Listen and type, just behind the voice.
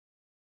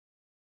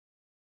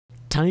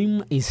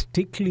Time is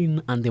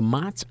ticking and the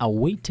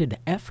much-awaited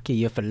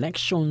FKF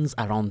elections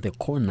around the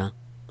corner.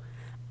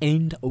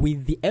 And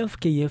with the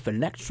FKF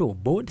Electoral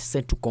Board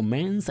set to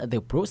commence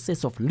the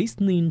process of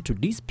listening to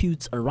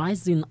disputes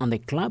arising on the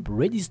club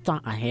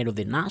register ahead of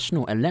the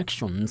national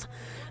elections,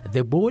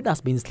 the board has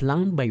been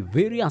slammed by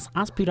various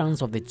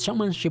aspirants of the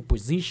chairmanship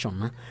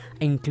position,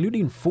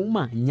 including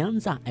former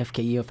Nyanza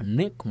FKF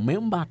NEC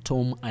member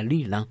Tom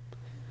Alila.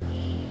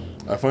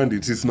 I find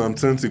it is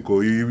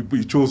nonsensical.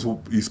 He chose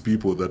his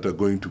people that are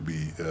going to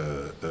be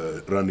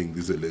running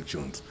these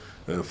elections.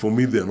 For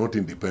me, they are not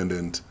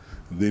independent.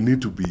 They need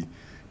to be,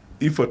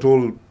 if at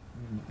all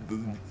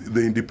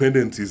the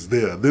independence is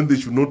there, then they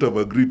should not have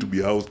agreed to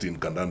be housed in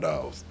Kandanda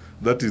House.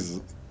 That is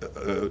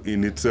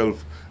in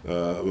itself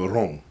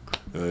wrong.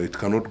 It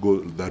cannot go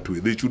that way.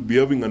 They should be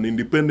having an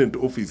independent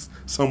office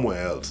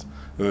somewhere else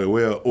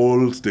where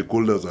all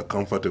stakeholders are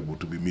comfortable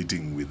to be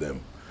meeting with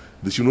them.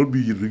 They should not be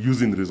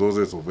using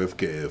resources of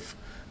FKF.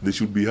 They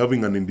should be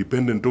having an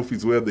independent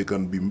office where they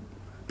can be,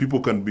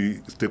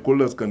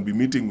 stakeholders can be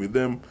meeting with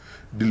them.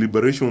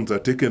 Deliberations are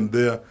taken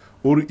there,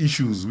 or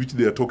issues which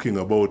they are talking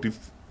about.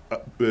 If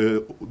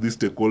these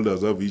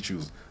stakeholders have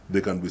issues,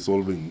 they can be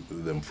solving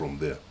them from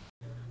there.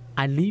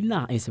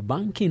 Alila is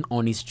banking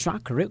on his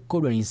track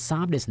record when he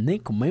served as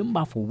NEC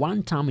member for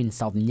one term in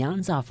South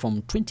Nyanza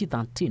from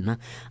 2013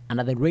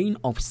 under the reign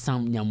of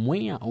Sam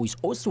Nyamweya, who is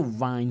also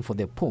vying for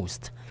the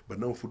post. But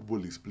now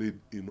football is played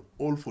in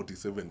all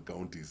 47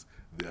 counties,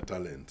 their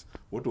talent.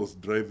 What was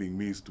driving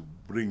me is to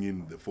bring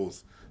in the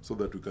force so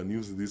that we can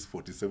use these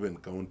 47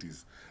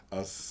 counties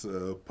as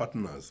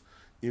partners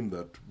in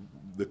that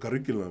the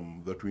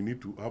curriculum that we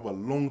need to have a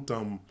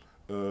long-term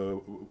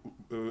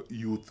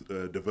youth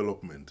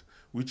development,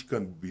 which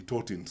can be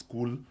taught in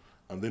school,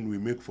 and then we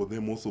make for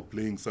them also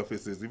playing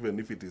surfaces, even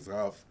if it is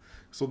half,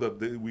 so that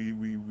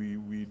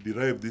we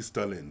derive these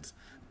talents.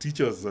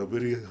 Teachers are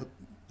very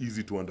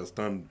easy to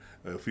understand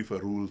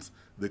FIFA rules.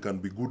 They can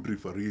be good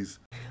referees.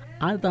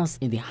 Others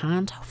in the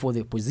hunt for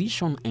the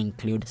position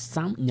include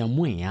Sam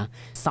Nyamweya,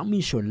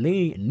 Sami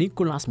Shole,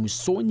 Nicholas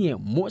Musonye,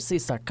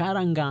 Moses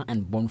Sakaranga,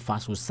 and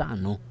Boniface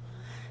Usano.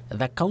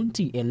 The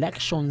county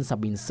elections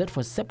have been set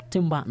for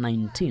September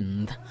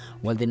 19th,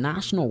 while the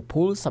national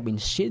polls have been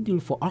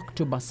scheduled for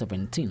October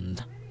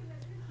 17th.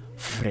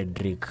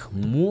 Frederick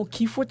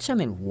Moki for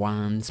Channel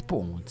 1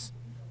 Sports.